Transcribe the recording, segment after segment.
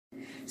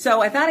So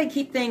I thought I'd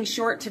keep things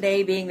short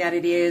today, being that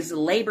it is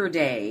Labor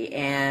Day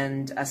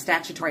and a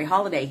statutory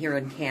holiday here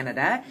in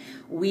Canada.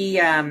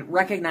 We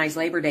recognize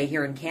Labor Day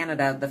here in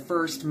Canada the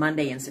first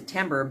Monday in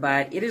September,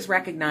 but it is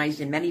recognized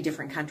in many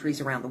different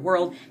countries around the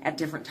world at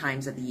different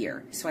times of the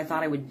year. So I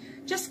thought I would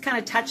just kind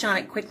of touch on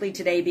it quickly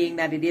today, being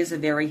that it is a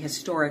very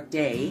historic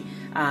day.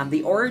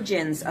 The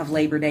origins of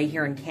Labor Day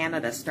here in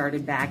Canada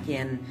started back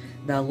in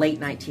the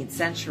late 19th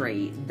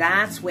century.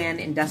 That's when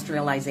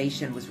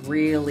industrialization was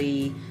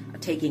really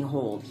taking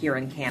hold here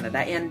in Canada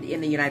and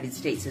in the United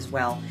States as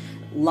well.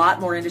 A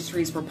lot more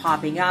industries were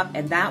popping up,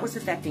 and that was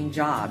affecting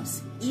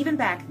jobs. Even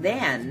back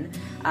then,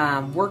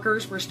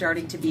 workers were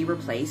starting to be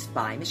replaced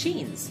by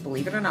machines,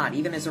 believe it or not,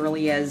 even as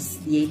early as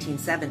the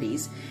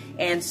 1870s.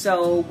 And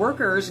so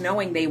workers,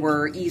 knowing they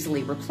were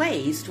easily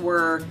replaced,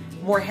 were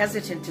more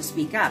hesitant to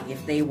speak up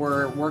if they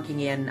were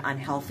working in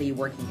unhealthy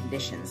working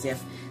conditions,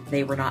 if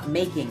they were not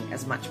making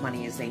as much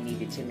money as they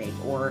needed to make,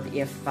 or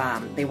if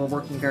they were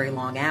working very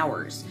long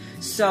hours.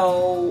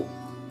 So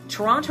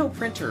Toronto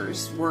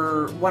printers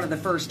were one of the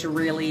first to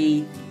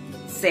really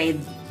say,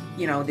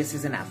 you know, this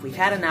is enough. We've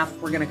had enough.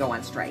 We're going to go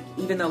on strike,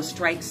 even though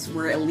strikes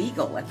were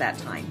illegal at that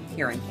time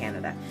here in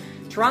Canada.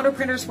 Toronto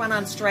printers went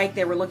on strike.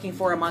 They were looking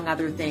for, among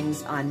other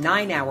things, a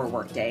 9-hour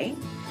workday.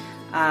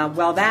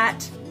 Well,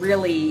 that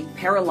really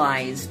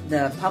paralyzed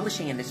the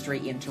publishing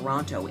industry in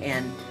Toronto,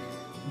 and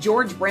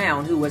George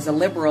Brown, who was a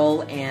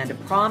liberal and a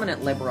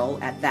prominent liberal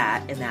in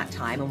that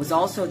time, and was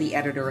also the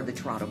editor of the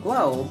Toronto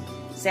Globe,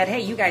 said,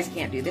 hey, you guys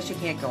can't do this, you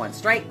can't go on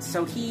strike.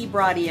 So he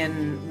brought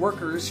in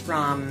workers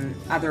from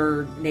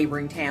other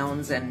neighboring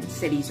towns and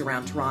cities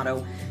around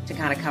Toronto to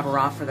kind of cover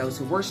off for those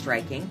who were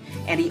striking.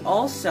 And he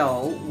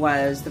also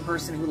was the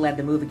person who led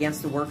the move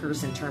against the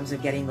workers in terms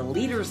of getting the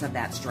leaders of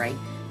that strike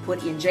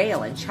put in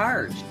jail and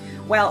charged.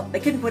 Well, they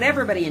couldn't put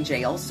everybody in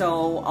jail,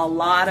 so a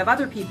lot of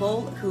other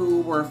people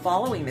who were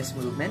following this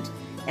movement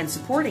and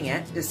supporting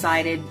it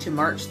decided to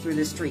march through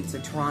the streets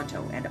of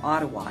Toronto and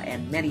Ottawa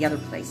and many other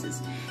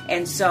places.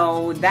 And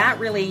so that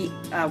really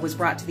was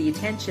brought to the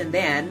attention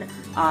then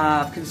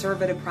of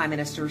Conservative Prime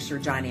Minister Sir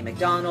John A.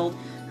 Macdonald,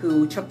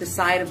 who took the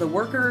side of the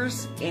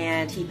workers,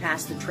 and he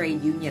passed the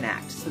Trade Union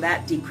Act. So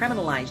that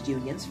decriminalized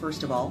unions,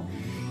 first of all.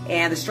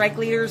 And the strike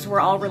leaders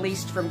were all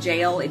released from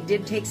jail. It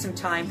did take some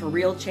time for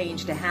real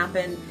change to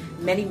happen.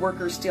 Many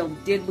workers still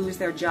did lose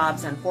their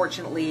jobs,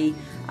 unfortunately,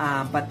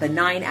 but the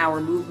 9-hour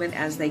movement,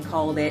 as they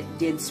called it,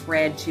 did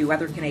spread to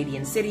other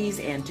Canadian cities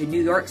and to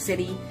New York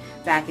City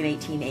back in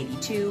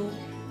 1882.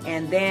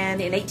 And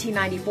then in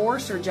 1894,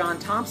 Sir John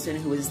Thompson,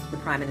 who was the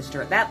Prime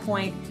Minister at that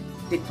point,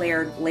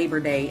 declared Labor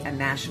Day a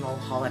national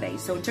holiday.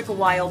 So it took a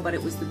while, but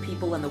it was the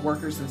people and the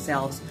workers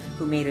themselves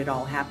who made it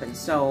all happen.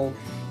 So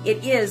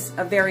it is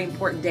a very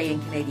important day in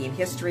Canadian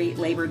history,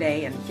 Labor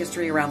Day, and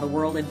history around the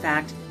world, in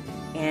fact.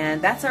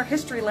 And that's our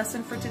history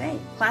lesson for today.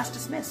 Class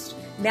dismissed.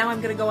 Now I'm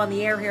going to go on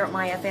the air here at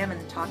MyFM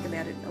and talk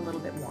about it a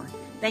little bit more.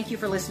 Thank you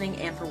for listening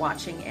and for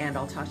watching, and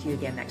I'll talk to you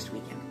again next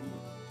weekend.